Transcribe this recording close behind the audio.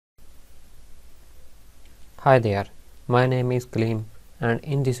Hi there, my name is Kaleem, and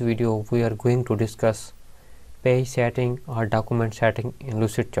in this video we are going to discuss page setting or document setting in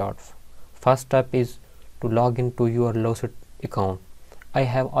Lucidchart. First step is to log into your Lucid account. I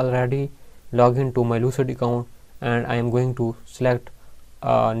have already logged into my Lucid account and I am going to select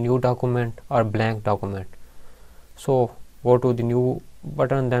a new document or blank document. So go to the new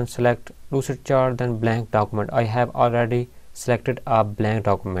button, then select Lucidchart, then blank document. I have already selected a blank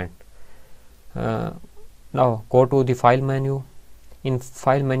document. Now go to the file menu. In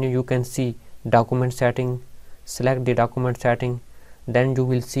file menu you can see document setting. Select the document setting, then you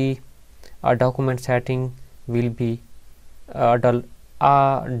will see a document setting will be a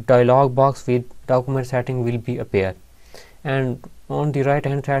dialog box with document setting will be appear, and on the right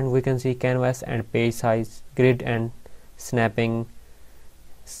hand side we can see canvas and page size, grid and snapping,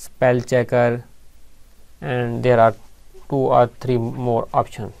 spell checker, and there are 2 or 3 more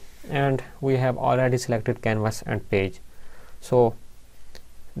options, and we have already selected canvas and page. So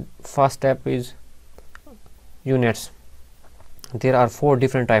first step is units. There are 4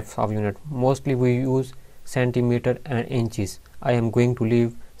 different types of unit. Mostly we use centimeter and inches. I am going to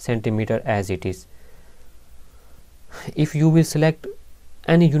leave centimeter as it is. If you will select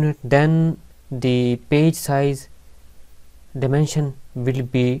any unit, then the page size dimension will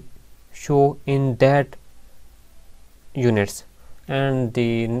be show in that units. And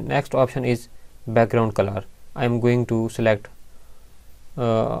the next option is background color. I am going to select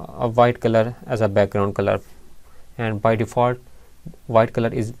a white color as a background color, and by default white color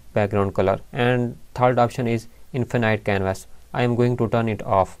is background color. And third option is infinite canvas. I am going to turn it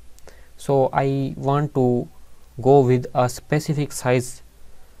off. So I want to go with a specific size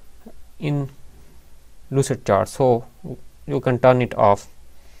in Lucidchart, so you can turn it off.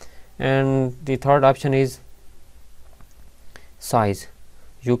 And the third option is size.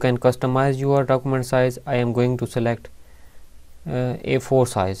 You can customize your document size. I am going to select A4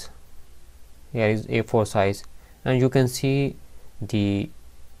 size. Here is A4 size, and you can see the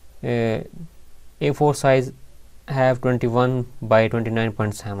A4 size have 21 by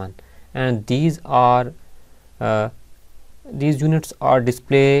 29.7, and these units are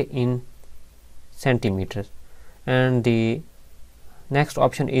display in centimeters. And the next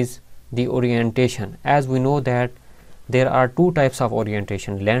option is the orientation. As we know that there are 2 types of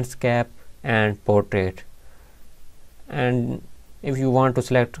orientation, landscape and portrait, and if you want to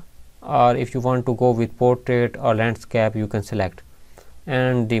select, or if you want to go with portrait or landscape, you can select.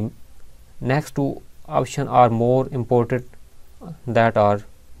 And the next 2 options are more important, that are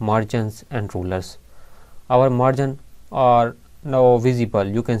margins and rulers. Our margin are now visible.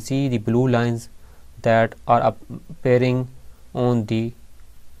 You can see the blue lines that are appearing on the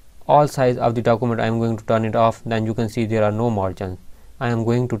all sides of the document. I am going to turn it off. Then you can see there are no margins. I am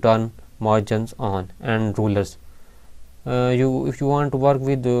going to turn margins on. And rulers, if you want to work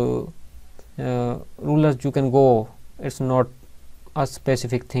with rulers, you can go. It's not a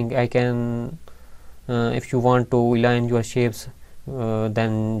specific thing. I can if you want to align your shapes,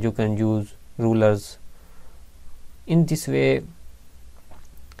 then you can use rulers. In this way,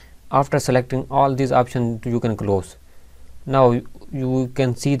 after selecting all these options, you can close. Now you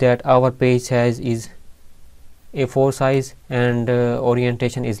can see that our page size is A4 size, and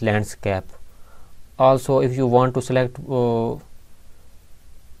orientation is landscape. Also, if you want to select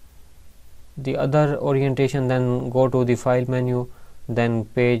the other orientation, then go to the file menu, then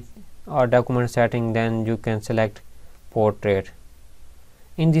page or document setting, then you can select portrait.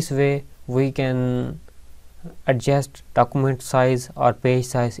 In this way we can adjust document size or page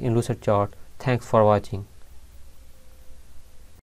size in Lucidchart. Thanks for watching.